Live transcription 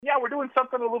yeah, we're doing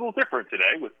something a little different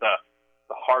today with A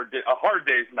Hard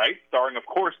Day's Night, starring, of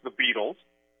course, the Beatles.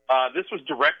 This was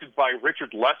directed by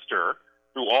Richard Lester,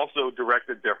 who also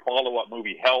directed their follow-up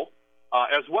movie Help,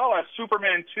 as well as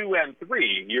Superman 2 and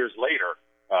 3 years later,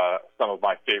 some of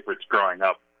my favorites growing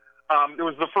up. It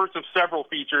was the first of several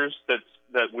features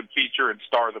that would feature and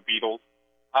star the Beatles.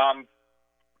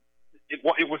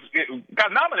 It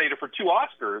got nominated for 2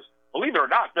 Oscars, believe it or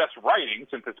not, Best Writing,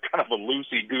 since it's kind of a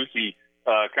loosey-goosey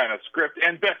kind of script,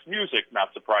 and Best Music,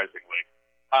 not surprisingly.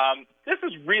 This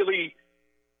is really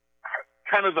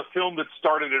kind of the film that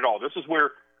started it all. This is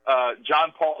where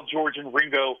John, Paul, George, and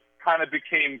Ringo kind of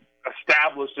became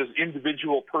established as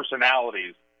individual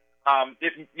personalities.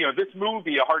 This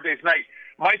movie, A Hard Day's Night,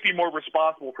 might be more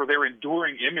responsible for their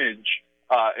enduring image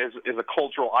as a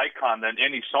cultural icon than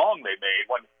any song they made.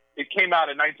 When it came out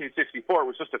in 1964, it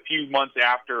was just a few months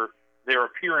after their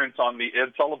appearance on the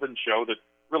Ed Sullivan Show that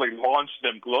really launched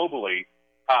them globally.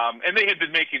 And they had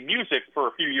been making music for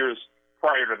a few years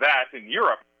prior to that in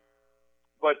Europe.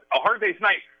 But A Hard Day's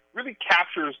Night really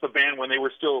captures the band when they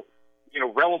were still,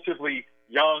 relatively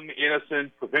young,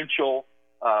 innocent, provincial.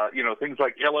 Things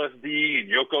like LSD and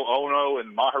Yoko Ono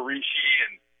and Maharishi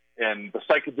and the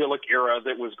psychedelic era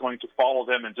that was going to follow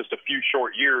them in just a few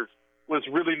short years was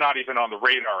really not even on the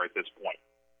radar at this point.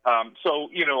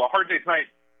 A Hard Day's Night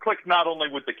clicked not only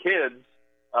with the kids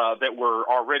that were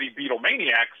already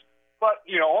Beatlemaniacs, but,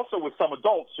 also with some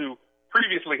adults who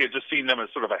previously had just seen them as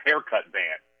sort of a haircut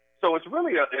band. So it's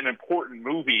really an important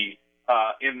movie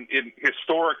in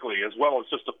historically as well as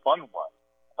just a fun one.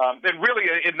 And really,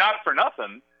 and not for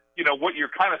nothing, what you're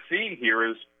kind of seeing here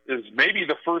is maybe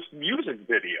the first music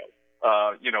video,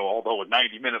 although a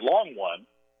 90-minute long one,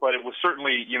 but it was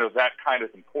certainly, that kind of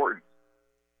important.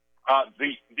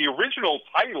 The original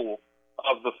title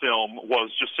of the film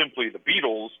was just simply The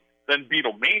Beatles, then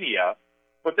Beatlemania,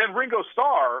 but then Ringo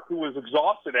Starr, who was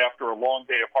exhausted after a long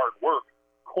day of hard work,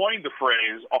 coined the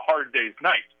phrase A Hard Day's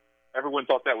Night. Everyone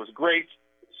thought that was great.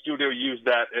 The studio used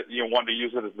that, wanted to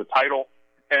use it as the title.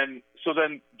 And so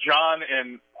then John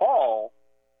and Paul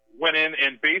went in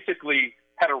and basically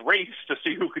had a race to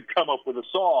see who could come up with a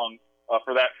song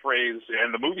for that phrase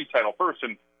and the movie title first.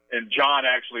 And John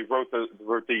actually wrote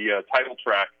the title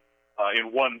track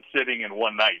in one sitting in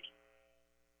one night.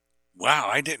 Wow,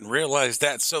 I didn't realize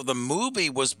that. So the movie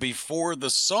was before the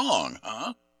song,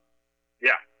 huh?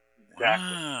 Yeah,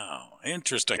 exactly. Wow,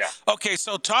 interesting. Yeah. Okay,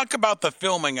 so talk about the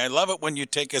filming. I love it when you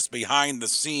take us behind the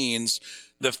scenes,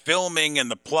 the filming and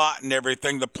the plot and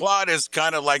everything. The plot is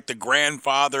kind of like the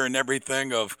grandfather and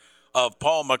everything of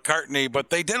Paul McCartney, but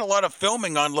they did a lot of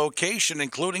filming on location,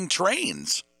 including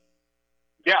trains.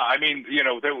 Yeah, I mean, it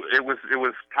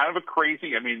was kind of a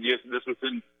crazy. I mean, this was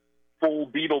in full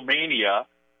Beatlemania.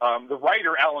 The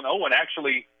writer Alan Owen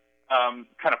actually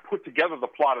kind of put together the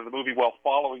plot of the movie while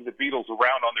following the Beatles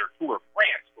around on their tour of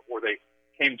France before they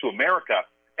came to America.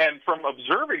 And from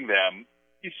observing them,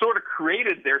 he sort of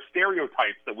created their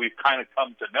stereotypes that we've kind of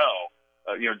come to know.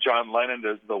 John Lennon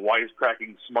is the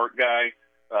wisecracking smart guy.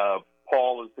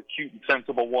 Paul is the cute and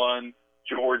sensible one.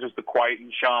 George is the quiet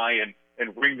and shy,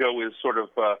 and Ringo is sort of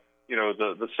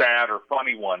the sad or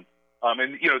funny one.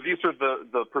 These are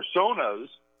the personas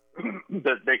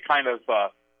that they kind of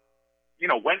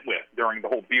went with during the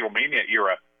whole Beatlemania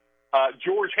era.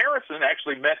 George Harrison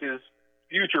actually met his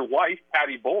future wife,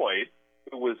 Pattie Boyd,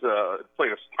 who was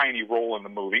played a tiny role in the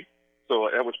movie, so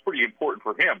it was pretty important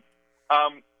for him.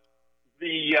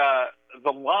 The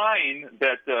line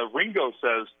that Ringo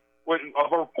says, when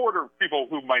a reporter, people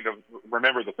who might have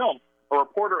remembered the film, a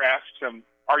reporter asks him,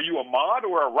 "Are you a mod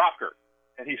or a rocker?"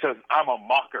 And he says, "I'm a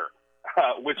mocker,"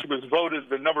 which was voted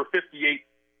the number 58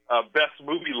 best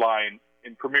movie line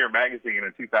in Premiere Magazine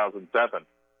in 2007.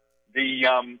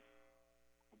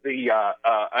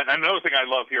 Another thing I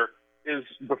love here is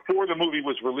before the movie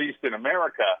was released in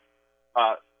America,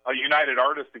 a United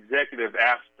Artists executive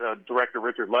asked director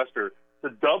Richard Lester to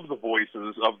dub the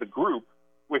voices of the group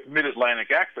with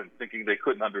mid-Atlantic accents, thinking they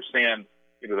couldn't understand,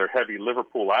 their heavy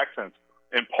Liverpool accents.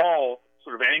 And Paul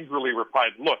sort of angrily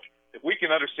replied, "Look, if we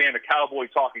can understand a cowboy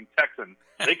talking Texan,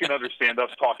 they can understand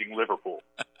us talking Liverpool."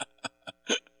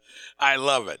 I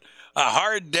love it. A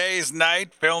Hard Day's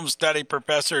Night, film study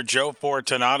professor Joe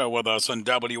Fortunato with us on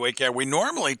WAKR. We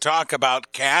normally talk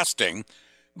about casting,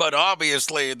 but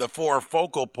obviously the 4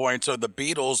 focal points are the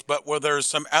Beatles. But were there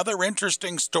some other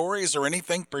interesting stories or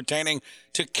anything pertaining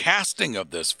to casting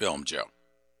of this film, Joe?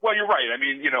 Well, you're right. I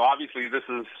mean, obviously this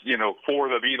is, for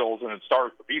the Beatles and it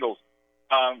stars the Beatles.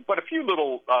 But a few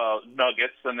little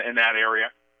nuggets in that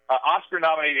area.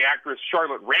 Oscar-nominated actress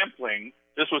Charlotte Rampling,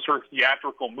 this was her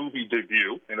theatrical movie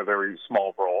debut in a very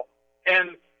small role.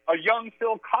 And a young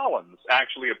Phil Collins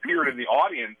actually appeared in the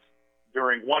audience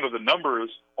during one of the numbers,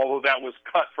 although that was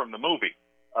cut from the movie.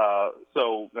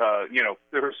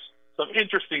 There's some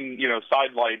interesting,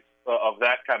 sidelights of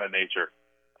that kind of nature.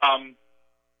 Another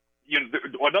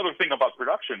thing about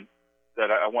production that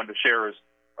I wanted to share is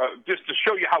just to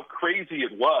show you how crazy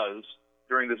it was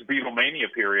during this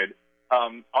Beatlemania period.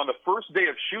 On the first day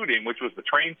of shooting, which was the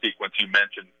train sequence you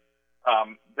mentioned,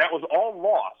 that was all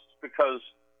lost because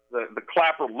the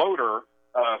clapper Loader,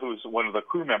 who's one of the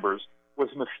crew members, was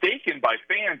mistaken by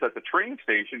fans at the train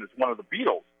station as one of the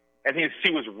Beatles. And as he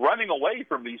was running away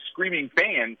from these screaming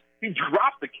fans, he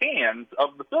dropped the cans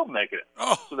of the film negative.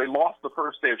 Oh. So they lost the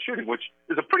first day of shooting, which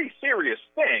is a pretty serious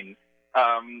thing.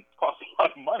 Cost a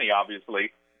lot of money,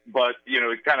 obviously, but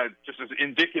it kind of just is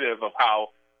indicative of how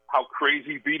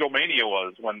crazy Beatlemania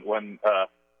was when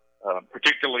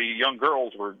particularly young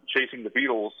girls were chasing the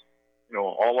Beatles,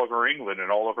 all over England and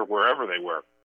all over wherever they were.